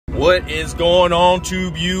What is going on,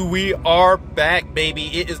 TubeU? We are back, baby.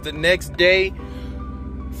 It is the next day.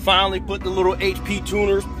 Finally put the little HP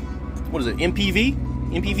tuners, what is it, MPV?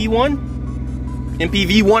 MPV1?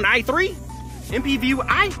 MPV1i3?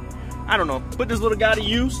 MPV-I? I don't know. Put this little guy to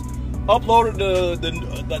use. Uploaded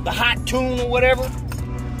the hot tune or whatever.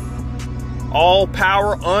 All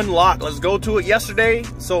power unlocked. Let's go to it yesterday.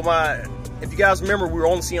 So if you guys remember, we were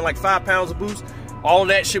only seeing like 5 pounds of boost. All of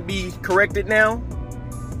that should be corrected now.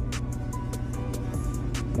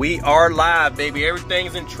 We are live, baby.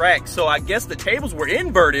 Everything's in track. So I guess the tables were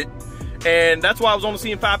inverted, and that's why I was only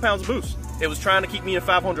seeing 5 pounds of boost. It was trying to keep me in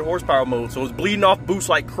 500 horsepower mode, so it was bleeding off boost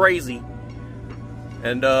like crazy.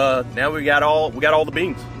 And now we got all the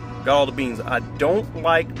beans. Got all the beans. I don't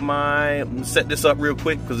like my. Let me set this up real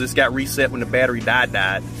quick because this got reset when the battery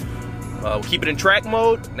died. We'll keep it in track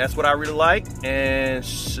mode. That's what I really like. And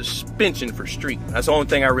suspension for street. That's the only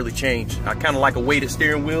thing I really changed. I kind of like a weighted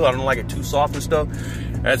steering wheel. I don't like it too soft and stuff.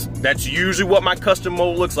 That's usually what my custom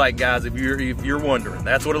mode looks like, guys. If you're wondering,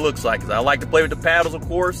 that's what it looks like. 'Cause I like to play with the paddles, of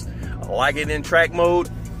course. I like it in track mode.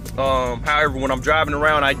 However, when I'm driving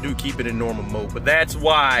around, I do keep it in normal mode. But that's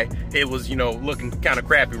why it was, looking kind of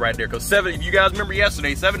crappy right there. Because if you guys remember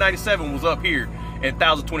yesterday, 797 was up here and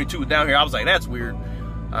 1022 was down here. I was like, that's weird.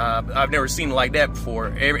 I've never seen it like that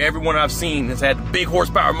before. Everyone I've seen has had the big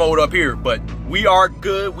horsepower mode up here. But we are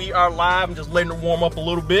good. We are live. I'm just letting it warm up a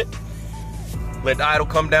little bit. Let the idle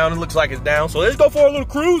come down. It looks like it's down. So let's go for a little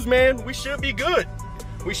cruise, man. We should be good.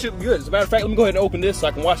 We should be good. As a matter of fact, let me go ahead and open this so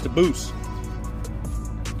I can watch the boost.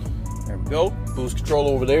 There we go. Boost control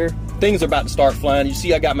over there. Things are about to start flying. You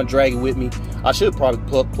see I got my Dragon with me. I should probably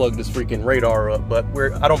plug this freaking radar up, but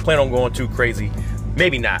I don't plan on going too crazy.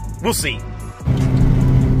 Maybe not. We'll see.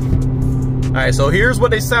 All right, so here's what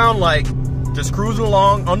they sound like. Just cruising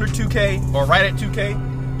along under 2K or right at 2K.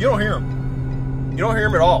 You don't hear them. You don't hear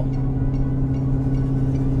them at all.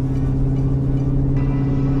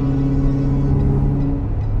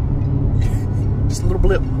 Just a little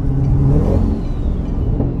blip.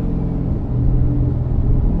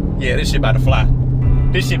 Yeah, this shit about to fly.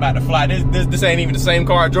 This shit about to fly. This ain't even the same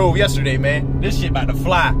car I drove yesterday, man. This shit about to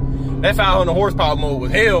fly. That 500 horsepower mode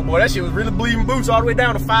was hell, boy. That shit was really bleeding boost all the way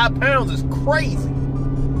down to 5 pounds. It's crazy.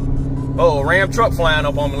 Oh, a Ram truck flying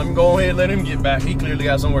up on me. Let me go ahead and let him get back. He clearly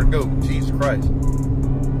got somewhere to go. Jesus Christ.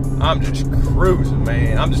 I'm just cruising,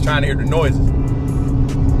 man. I'm just trying to hear the noises.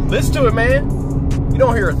 Listen to it, man. You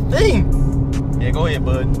don't hear a thing. Yeah, go ahead,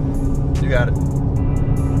 bud. You got it.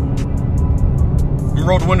 Let me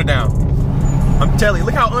roll the window down. I'm telling you,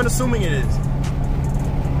 look how unassuming it is.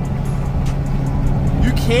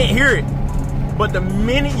 You can't hear it. But the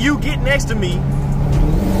minute you get next to me,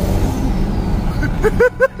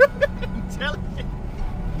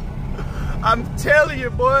 I'm telling you,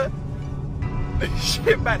 boy. This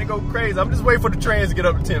shit about to go crazy. I'm just waiting for the trains to get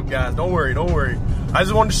up to temp, guys. Don't worry, don't worry. I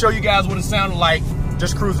just wanted to show you guys what it sounded like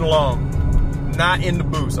just cruising along. Not in the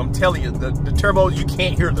boost. I'm telling you, the turbos, you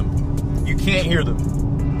can't hear them. You can't hear them.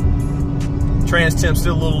 Trans temp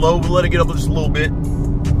still a little low, but let it get up just a little bit.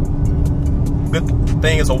 Good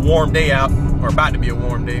thing it's a warm day out, or about to be a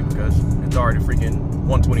warm day because it's already freaking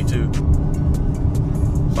 122.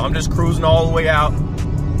 So I'm just cruising all the way out.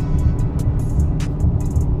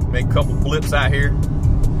 Make a couple blips out here.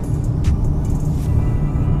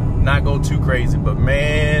 Not go too crazy, but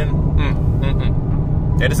man,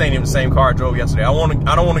 yeah, this ain't even the same car I drove yesterday. I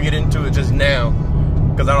don't want to get into it just now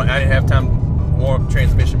because I didn't have time to warm up the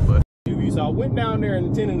transmission. But so I went down there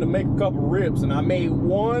intending to make a couple rips, and I made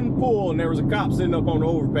one pull, and there was a cop sitting up on the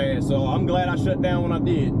overpass. So I'm glad I shut down when I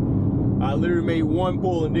did. I literally made one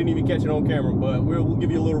pull and didn't even catch it on camera. But we'll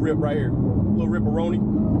give you a little rip right here, a little ripperoni.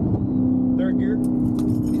 Third gear.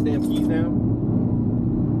 These damn keys down.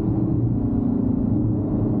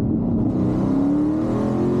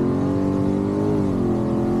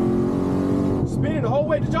 Spinning the whole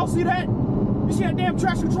way. Did y'all see that? You see that damn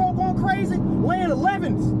traction control going crazy? Laying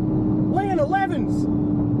 11s. Laying 11s.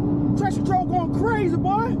 Traction control going crazy,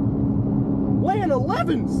 boy. Laying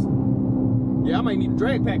 11s. Yeah, I might need a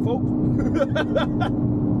drag pack, folks.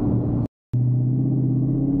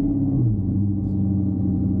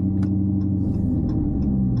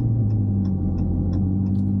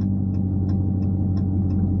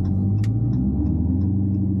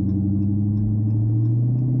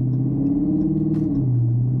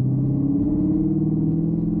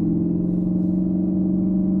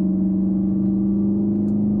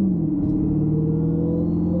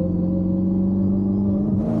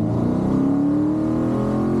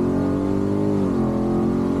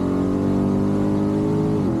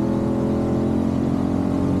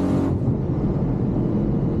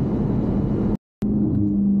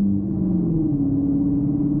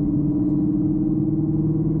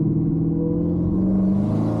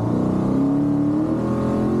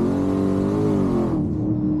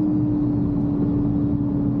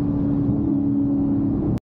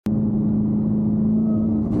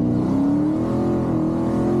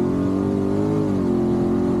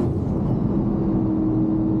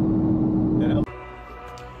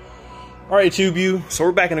 right, TubeU, so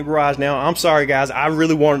we're back in the garage now. I'm sorry, guys. I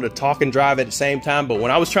really wanted to talk and drive at the same time, but when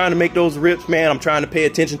I was trying to make those rips, man, I'm trying to pay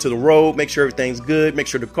attention to the road, make sure everything's good, make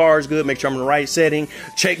sure the car's good, make sure I'm in the right setting,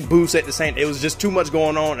 check boost at the same. It was just too much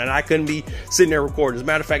going on, and I couldn't be sitting there recording. As a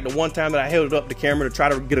matter of fact, the one time that I held up the camera to try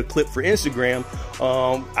to get a clip for Instagram,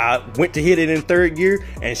 I went to hit it in third gear,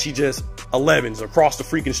 and she just 11s across the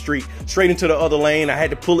freaking street, straight into the other lane. I had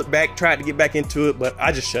to pull it back, tried to get back into it, but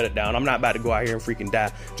I just shut it down. I'm not about to go out here and freaking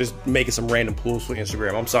die just making some random pulls for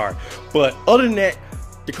Instagram. I'm sorry. But other than that,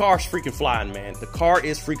 the car's freaking flying, man. The car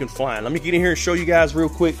is freaking flying. Let me get in here and show you guys real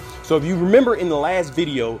quick. So if you remember in the last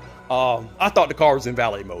video, I thought the car was in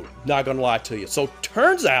valet mode. Not gonna lie to you. So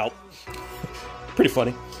turns out, pretty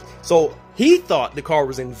funny. So he thought the car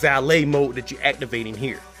was in valet mode that you're activating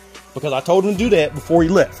here, because I told him to do that before he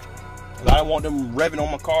left. I don't want them revving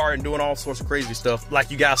on my car and doing all sorts of crazy stuff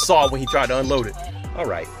like you guys saw when he tried to unload it. All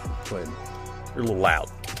right, but you're a little loud.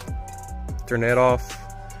 Turn that off.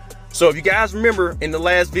 So if you guys remember in the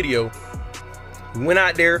last video, we went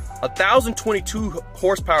out there, 1022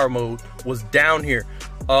 horsepower mode was down here.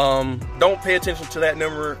 Don't pay attention to that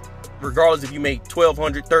number, regardless if you make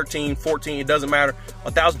 1200, 13, 14, it doesn't matter.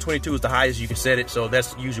 1022 is the highest you can set it, so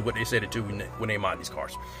that's usually what they set it to when they mod these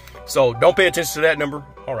cars. So don't pay attention to that number.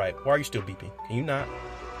 All right, why are you still beeping? Can you not?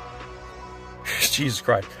 Jesus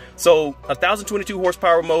Christ. So 1022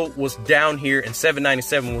 horsepower mode was down here and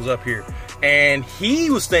 797 was up here. And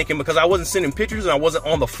he was thinking, because I wasn't sending pictures and I wasn't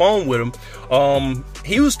on the phone with him,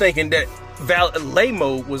 he was thinking that valet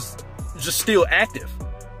mode was just still active.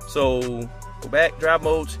 So go back, drive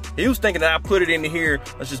modes. He was thinking that I put it into here.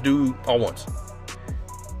 Let's just do all once.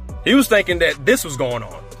 He was thinking that this was going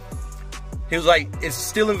on. He was like, it's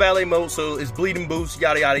still in valet mode, so it's bleeding boost,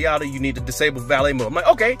 yada, yada, yada. You need to disable valet mode. I'm like,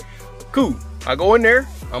 okay, cool. I go in there.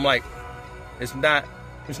 I'm like, it's not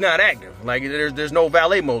active. Like, there's no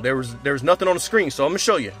valet mode. There's nothing on the screen. So I'm gonna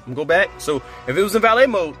show you. I'm gonna go back. So if it was in valet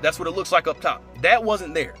mode, that's what it looks like up top. That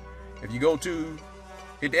wasn't there. If you go to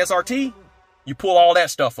hit the SRT, you pull all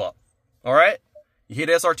that stuff up. All right. You hit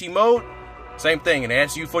SRT mode, same thing, and it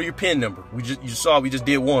asks you for your PIN number. You saw we just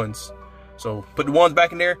did ones. So put the ones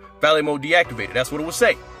back in there, valet mode deactivated. That's what it would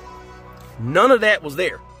say. None of that was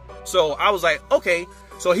there. So I was like, okay,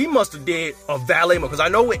 so he must have did a valet mode. Because I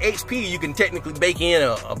know with HP, you can technically bake in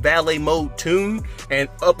a valet mode tune and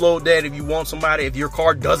upload that if you want somebody. If your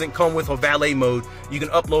car doesn't come with a valet mode, you can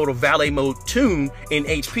upload a valet mode tune in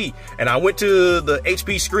HP. And I went to the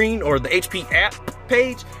HP screen or the HP app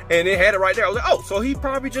page and it had it right there. I was like, oh, so he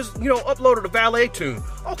probably just, uploaded a valet tune.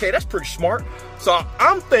 Okay, that's pretty smart. So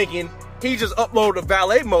I'm thinking, he just uploaded a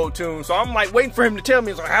valet mode tune. So I'm like waiting for him to tell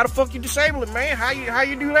me. It's like, how the fuck you disable it, man? How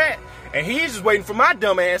you do that? And he's just waiting for my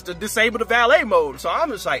dumb ass to disable the valet mode. So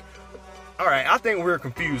I'm just like, all right, I think we're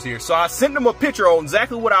confused here. So I sent him a picture on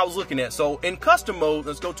exactly what I was looking at. So in custom mode,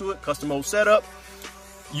 let's go to it, custom mode setup.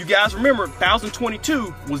 You guys remember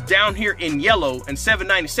 1022 was down here in yellow and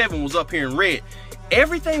 797 was up here in red.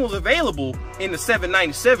 Everything was available in the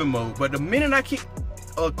 797 mode, but the minute I clicked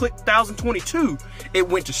 1022, it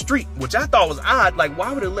went to street, which I thought was odd. Like,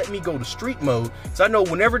 why would it let me go to street mode? So I know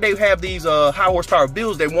whenever they have these high horsepower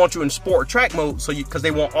builds, they want you in sport or track mode, so because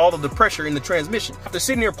they want all of the pressure in the transmission. After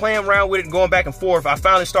sitting there playing around with it, going back and forth, I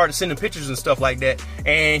finally started sending pictures and stuff like that.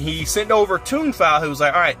 And he sent over a tune file. He was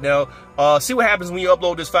like, all right, now see what happens when you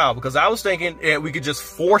upload this file, because I was thinking that we could just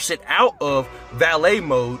force it out of valet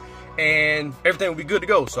mode and everything would be good to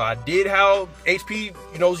go. So I did how HP,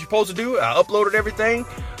 was you're supposed to do it. I uploaded everything,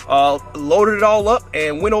 loaded it all up,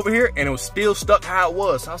 and went over here, and it was still stuck how it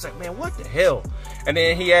was. So I was like, man, what the hell? And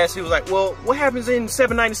then he was like, well, what happens in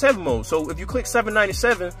 797 mode? So if you click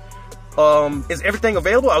 797, is everything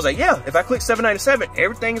available? I was like, yeah, if I click 797,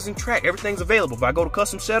 everything is in track, everything's available. If I go to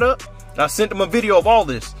custom setup, I sent him a video of all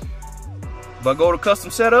this. If I go to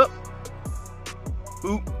custom setup,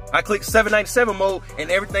 oop, I click 797 mode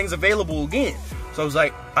and everything's available again. So I was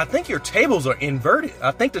like, I think your tables are inverted.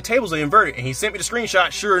 I think the tables are inverted. And he sent me the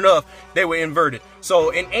screenshot. Sure enough, they were inverted. So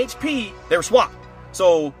in HP, they were swapped.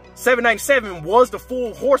 So 797 was the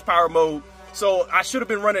full horsepower mode. So I should have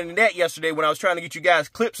been running that yesterday when I was trying to get you guys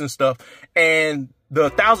clips and stuff. And the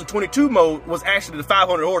 1022 mode was actually the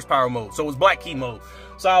 500 horsepower mode. So it was black key mode.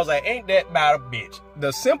 So I was like, ain't that about a bitch?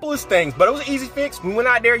 The simplest things, but it was an easy fix. We went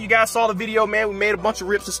out there, you guys saw the video, man. We made a bunch of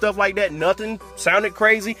rips and stuff like that. Nothing sounded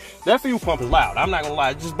crazy. That fuel pump is loud. I'm not gonna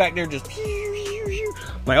lie, just back there, just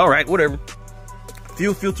like, all right, whatever.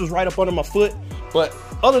 Fuel filter's right up under my foot. But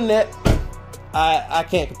other than that, I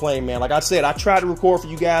can't complain, man. Like I said, I tried to record for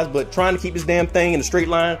you guys, but trying to keep this damn thing in a straight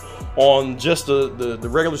line on just the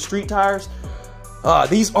regular street tires,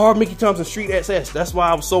 These are Mickey Thompson Street SS. That's why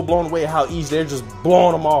I was so blown away at how easy they're just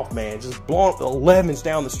blowing them off, man. Just blowing the 11s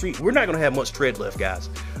down the street. We're not gonna have much tread left, guys.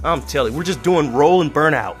 I'm telling you, we're just doing rolling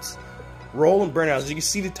burnouts. Rolling burnouts. You can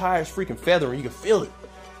see the tires freaking feathering. You can feel it.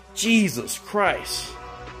 Jesus Christ.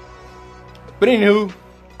 But anywho,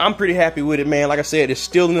 I'm pretty happy with it, man. Like I said, it's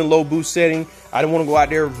still in the low boost setting. I didn't want to go out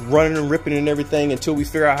there running and ripping and everything until we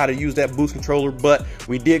figure out how to use that boost controller. But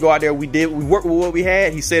we did go out there. We worked with what we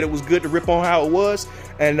had. He said it was good to rip on how it was.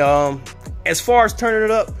 And as far as turning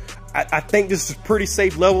it up, I think this is a pretty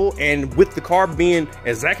safe level. And with the car being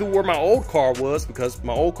exactly where my old car was, because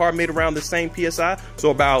my old car made around the same PSI, so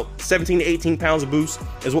about 17 to 18 pounds of boost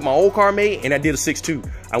is what my old car made, and I did a 6.2.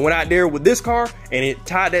 I went out there with this car, and it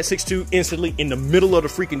tied that 6.2 instantly in the middle of the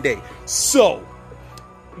freaking day. So,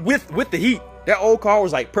 with the heat, that old car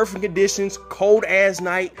was like perfect conditions, cold ass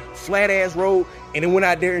night, flat ass road, and it went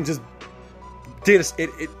out there and just did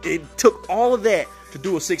it took all of that to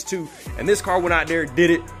do a 6.2, and this car went out there,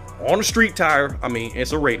 did it on a street tire. I mean,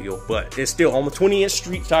 it's a radial, but it's still on the 20-inch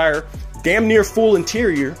street tire, damn near full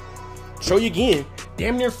interior. Show you again,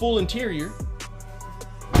 damn near full interior.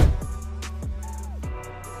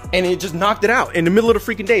 And it just knocked it out in the middle of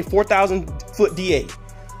the freaking day, 4,000 foot DA.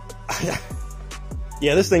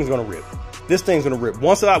 Yeah, this thing's gonna rip. This thing's gonna rip.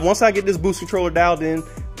 Once I get this boost controller dialed in,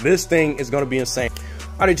 this thing is gonna be insane.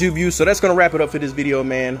 All right, YouTube views, so that's gonna wrap it up for this video,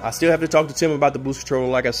 man. I still have to talk to Tim about the boost controller,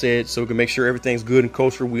 like I said, so we can make sure everything's good and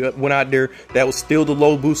kosher. We went out there, that was still the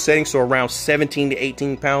low boost setting, so around 17 to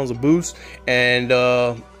 18 pounds of boost. And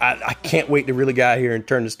I can't wait to really get out here and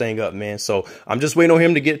turn this thing up, man. So I'm just waiting on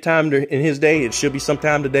him to get time in his day. It should be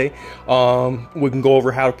sometime today. We can go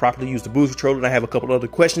over how to properly use the boost controller, and I have a couple other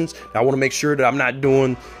questions. I want to make sure that I'm not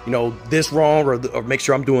doing, you know, this wrong, or make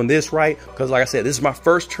sure I'm doing this right. Because like I said, this is my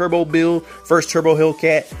first turbo build, first turbo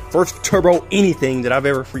Hellcat, first turbo anything that I've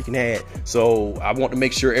ever freaking had. So I want to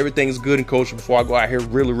make sure everything's good and kosher before I go out here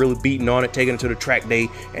really beating on it, taking it to the track day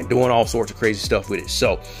and doing all sorts of crazy stuff with it.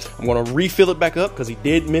 So I'm going to refill it back up, because he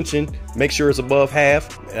did mention make sure it's above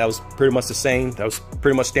half. That was pretty much the same. That was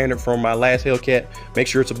pretty much standard from my last Hellcat. Make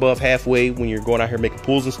sure it's above halfway when you're going out here making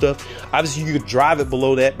pulls and stuff. Obviously you could drive it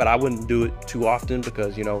below that, but I wouldn't do it too often,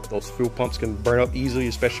 because you know those fuel pumps can burn up easily,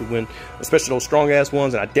 especially those strong ass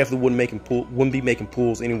ones, and I definitely wouldn't be making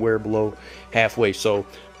pulls anywhere below halfway. So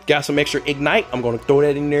got some extra ignite. I'm going to throw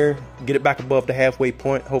that in there, get it back above the halfway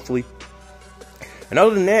point, hopefully. And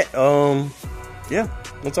other than that, yeah,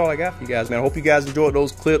 that's all I got for you guys, man. I hope you guys enjoyed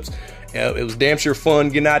those clips. It was damn sure fun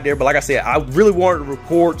getting out there, but like I said, I really wanted to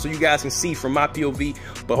record so you guys can see from my POV,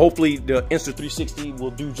 but hopefully the Insta360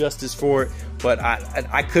 will do justice for it. But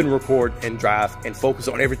I couldn't record and drive and focus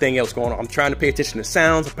on everything else going on. I'm trying to pay attention to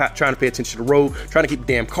sounds, I'm trying to pay attention to the road, trying to keep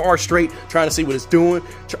the damn car straight, trying to see what it's doing.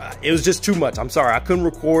 It was just too much. I'm sorry, I couldn't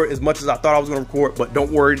record as much as I thought I was going to record, but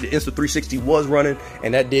don't worry, the Insta360 was running,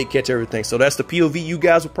 and that did catch everything. So that's the POV you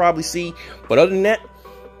guys will probably see. But other than that,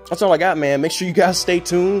 that's all I got, man. Make sure you guys stay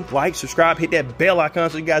tuned, like, subscribe, hit that bell icon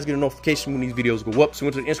so you guys get a notification when these videos go up. So go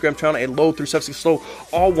to the Instagram channel at load376slow,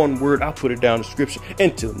 all one word. I'll put it down in the description.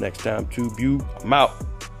 Until next time, tube you, I'm out.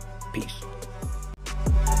 Peace.